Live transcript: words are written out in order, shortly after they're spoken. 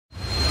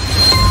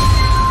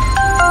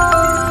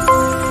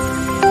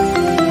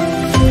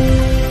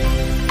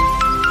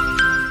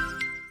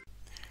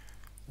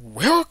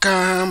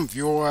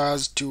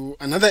to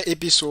another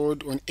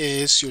episode on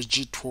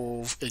ASUSG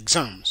 12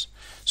 exams.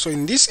 So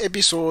in this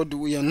episode,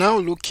 we are now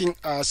looking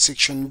at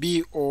section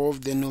B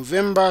of the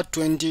November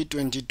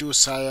 2022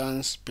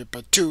 Science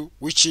Paper 2,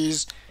 which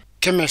is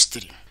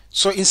Chemistry.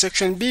 So in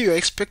section B, you are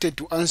expected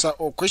to answer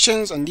all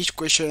questions, and each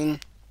question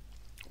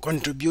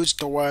contributes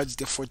towards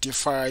the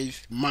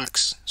 45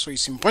 marks. So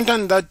it's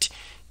important that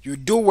you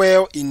do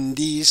well in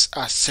this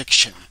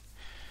section.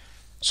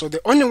 So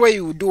the only way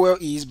you do well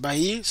is by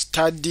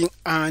studying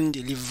and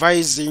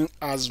revising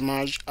as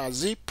much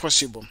as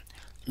possible.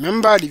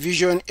 Remember,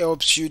 revision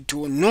helps you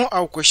to know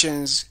how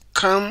questions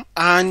come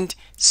and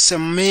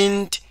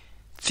cement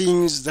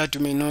things that you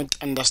may not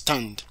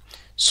understand.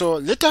 So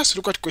let us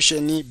look at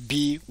question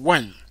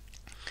B1.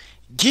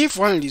 Give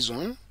one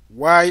reason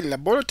why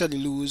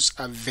laboratory rules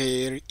are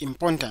very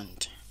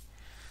important.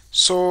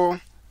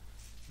 So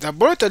the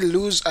laboratory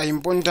rules are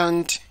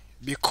important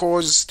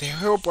because they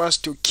help us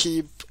to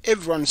keep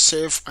everyone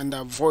safe and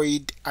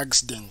avoid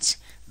accidents.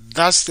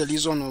 That's the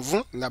reason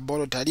of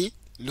laboratory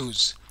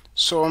rules.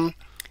 So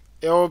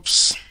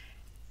helps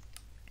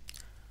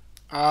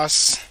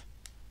us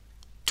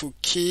to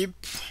keep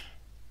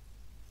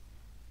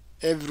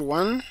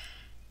everyone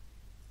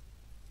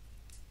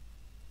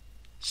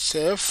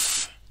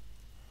safe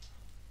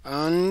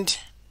and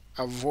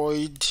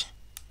avoid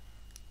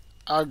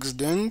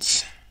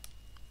accidents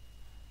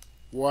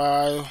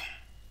while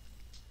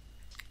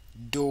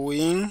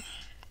doing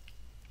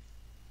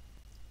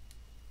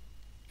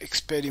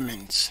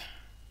experiments.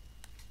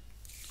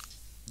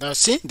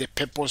 That's the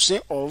purpose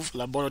of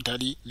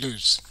laboratory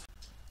rules.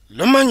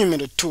 Roman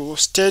number 2,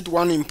 state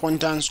one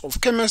importance of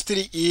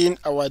chemistry in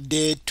our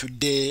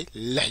day-to-day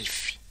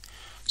life.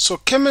 So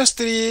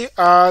chemistry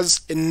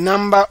has a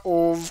number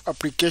of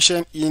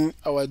applications in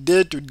our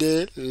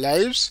day-to-day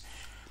lives.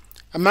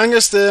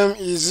 Amongst them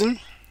is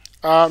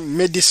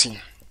medicine.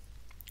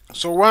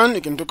 So one,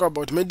 you can talk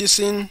about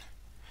medicine.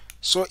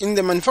 So in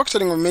the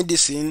manufacturing of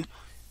medicine,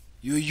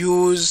 you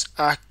use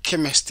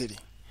chemistry.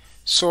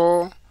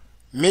 So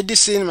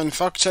medicine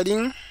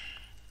manufacturing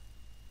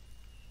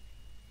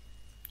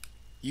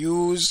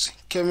use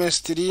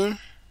chemistry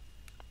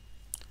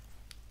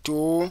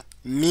to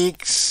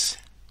mix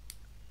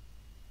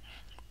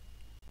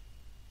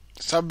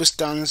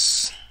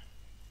substance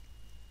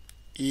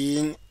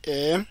in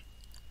a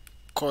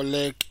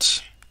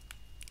correct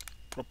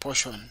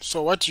proportion.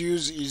 So what you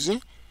use is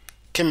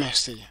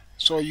chemistry.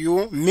 So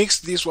you mix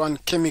this one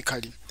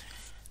chemically.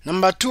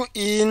 Number 2,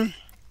 in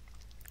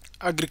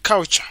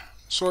agriculture.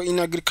 So in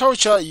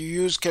agriculture, you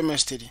use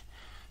chemistry.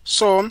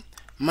 So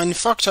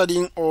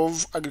manufacturing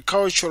of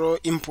agricultural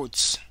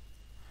inputs.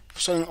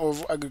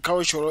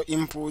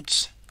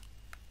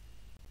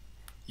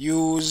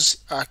 Use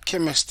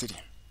chemistry.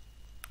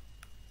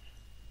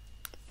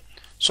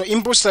 So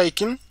inputs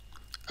like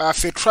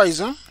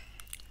fertilizer.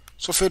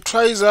 So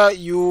fertilizer,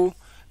 you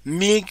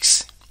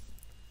mix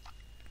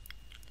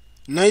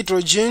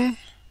nitrogen,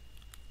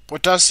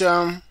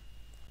 potassium,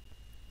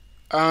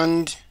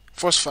 and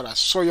phosphorus.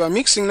 So you are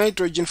mixing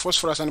nitrogen,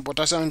 phosphorus, and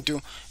potassium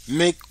to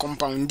make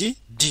compound D.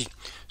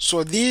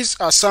 So these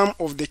are some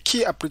of the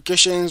key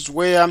applications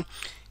where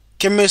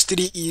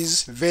chemistry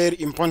is very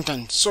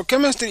important. So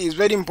chemistry is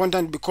very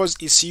important because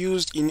it's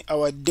used in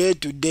our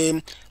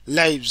day-to-day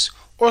lives.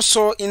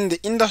 Also in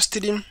the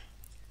industry,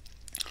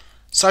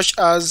 such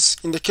as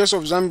in the case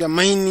of Zambia,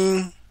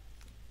 mining,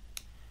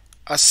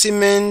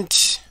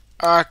 cement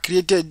are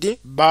created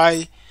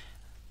by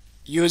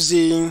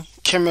using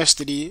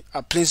chemistry,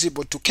 a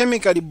principle to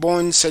chemically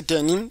bond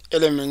certain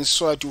elements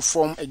so that you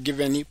form a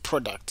given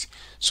product.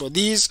 So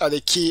these are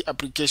the key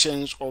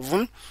applications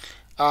of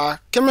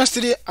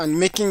chemistry, and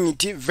making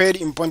it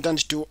very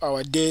important to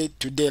our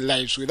day-to-day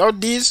lives. Without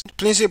these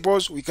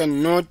principles, we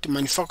cannot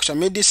manufacture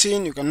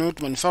medicine, you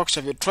cannot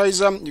manufacture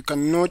fertilizer, you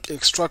cannot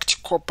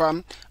extract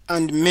copper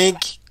and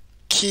make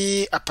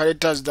key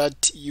apparatus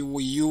that you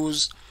will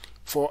use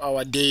for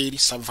our daily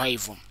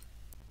survival.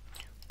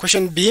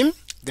 Question B.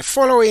 The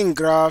following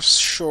graphs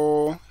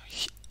show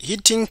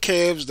heating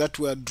curves that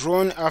were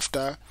drawn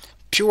after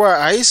pure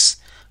ice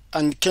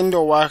and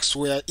candle wax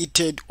were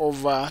heated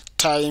over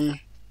time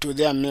to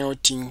their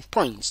melting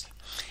points.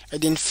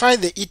 Identify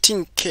the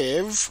heating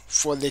curve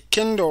for the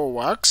candle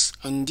wax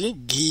and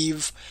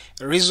give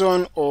a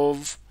reason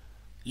of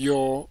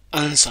your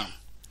answer.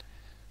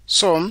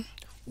 So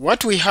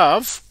what we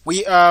have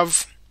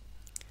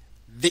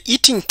the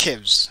heating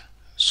curves.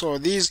 So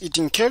these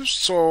heating curves,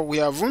 so we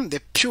have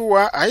the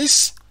pure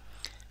ice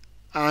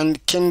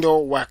and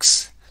candle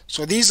wax.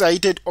 So these are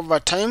heated over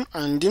time,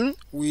 and then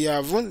we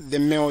have the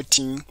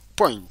melting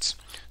point.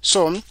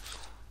 So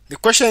the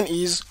question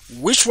is,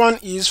 which one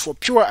is for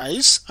pure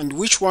ice and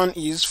which one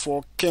is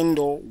for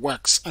candle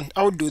wax, and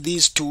how do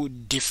these two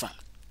differ?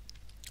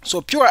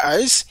 So pure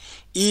ice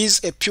is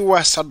a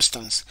pure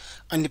substance,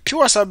 and the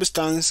pure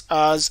substance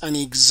has an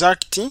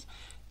exact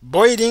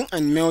boiling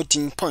and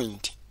melting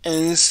point.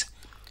 Hence,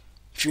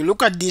 if you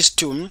look at these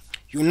two,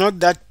 you note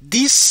that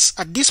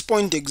at this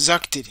point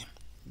exactly,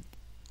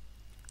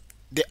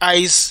 the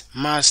ice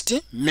must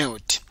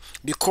melt.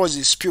 because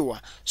it's pure.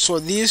 So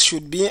this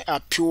should be a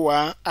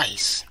pure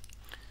ice.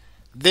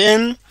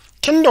 Then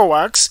candle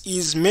wax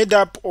is made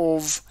up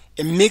of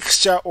a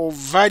mixture of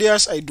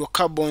various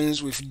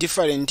hydrocarbons with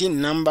different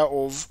number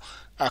of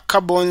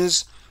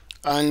carbons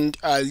and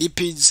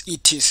lipids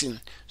etc.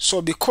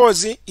 So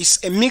because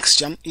it's a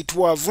mixture, it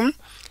will have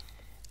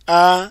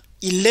a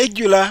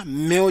irregular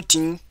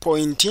melting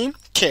point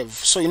curve.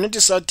 So you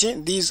notice that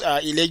these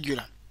are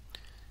irregular.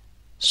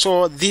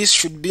 So this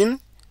should be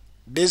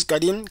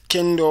basically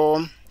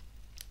candle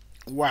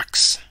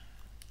wax.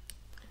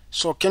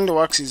 So candle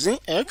wax is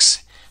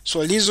X.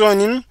 So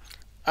reasoning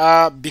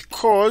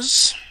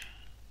because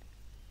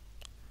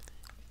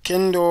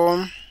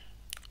candle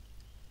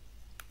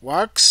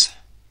wax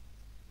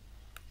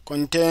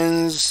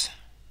contains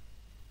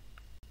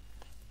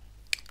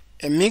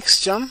a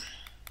mixture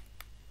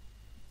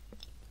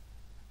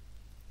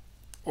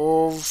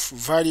of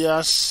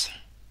various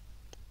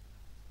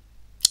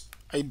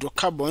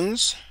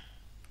hydrocarbons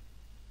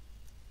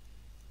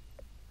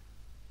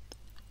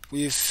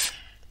with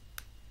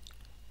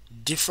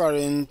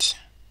different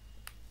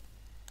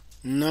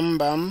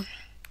number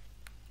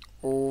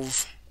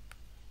of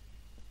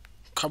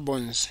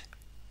carbons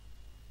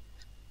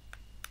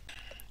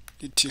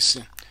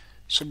etc.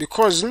 So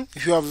because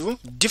if you have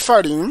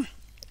differing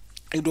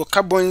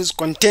hydrocarbons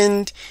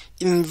contained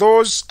in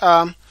those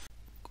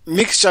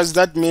mixtures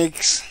that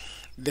makes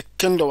the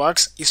candle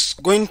wax, is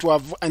going to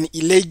have an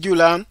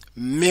irregular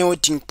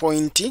melting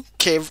point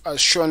curve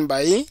as shown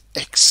by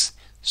X.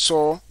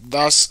 So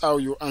that's how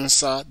you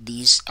answer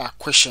this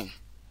question.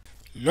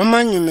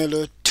 Roman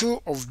numeral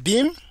 2 of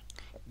B.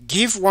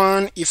 Give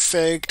one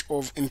effect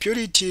of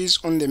impurities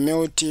on the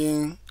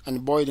melting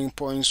and boiling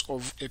points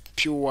of a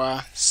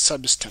pure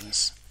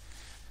substance.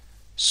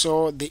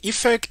 So the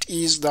effect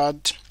is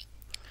that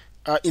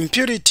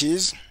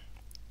impurities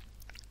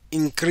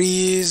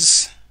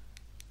increase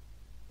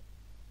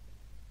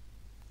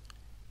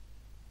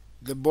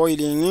the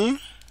boiling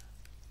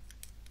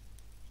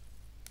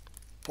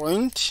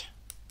point,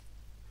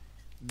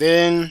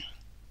 then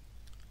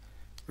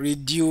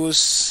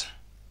reduce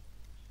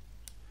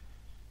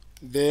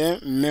the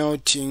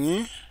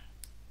melting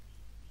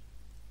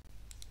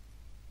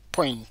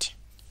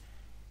point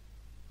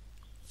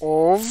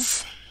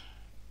of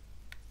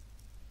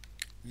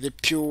the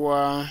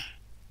pure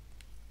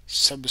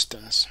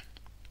substance.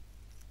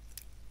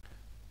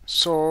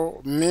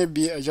 So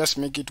maybe I just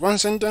make it one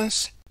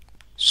sentence.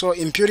 So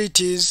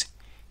impurities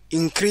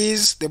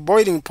increase the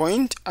boiling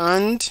point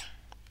and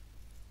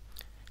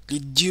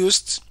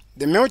reduce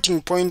the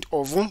melting point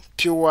of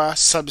pure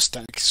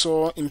substance.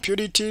 So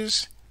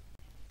impurities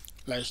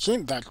like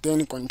that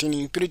then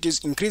containing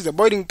impurities increase the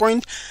boiling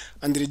point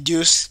and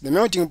reduce the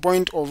melting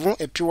point of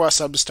a pure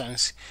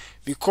substance.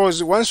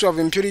 Because once you have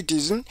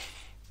impurities,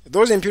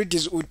 those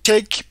impurities will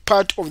take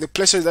part of the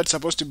places that's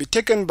supposed to be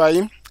taken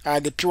by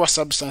the pure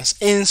substance,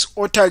 hence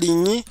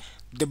altering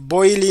the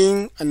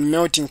boiling and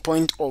melting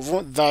point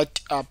of that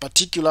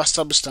particular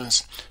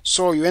substance.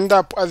 So you end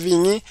up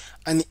having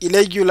an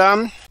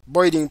irregular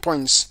boiling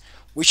points,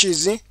 which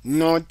is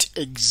not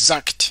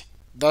exact.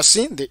 That's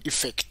the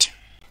effect.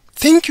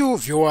 Thank you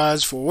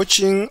viewers for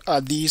watching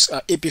this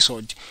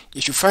episode.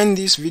 If you find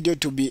this video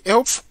to be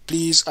helpful,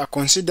 please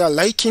consider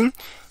liking,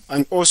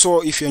 and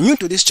also if you're new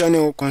to this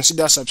channel,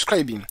 consider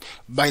subscribing.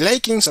 By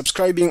liking,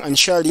 subscribing and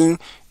sharing,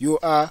 you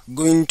are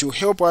going to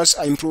help us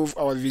improve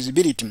our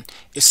visibility.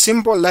 A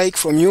simple like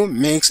from you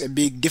makes a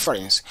big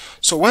difference.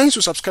 So once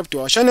you subscribe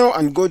to our channel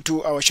and go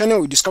to our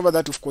channel, we discover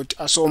that we've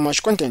got so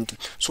much content.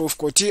 So we've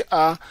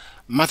got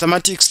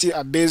mathematics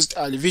based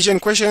revision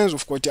questions,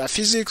 we've got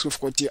physics, we've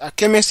got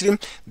chemistry,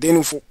 then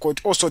we've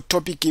got also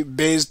topic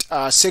based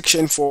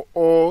section for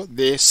all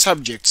the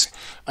subjects.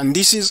 And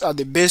this is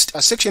the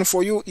best section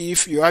for you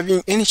if you're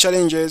having any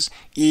challenges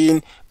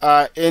in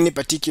any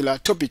particular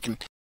topic.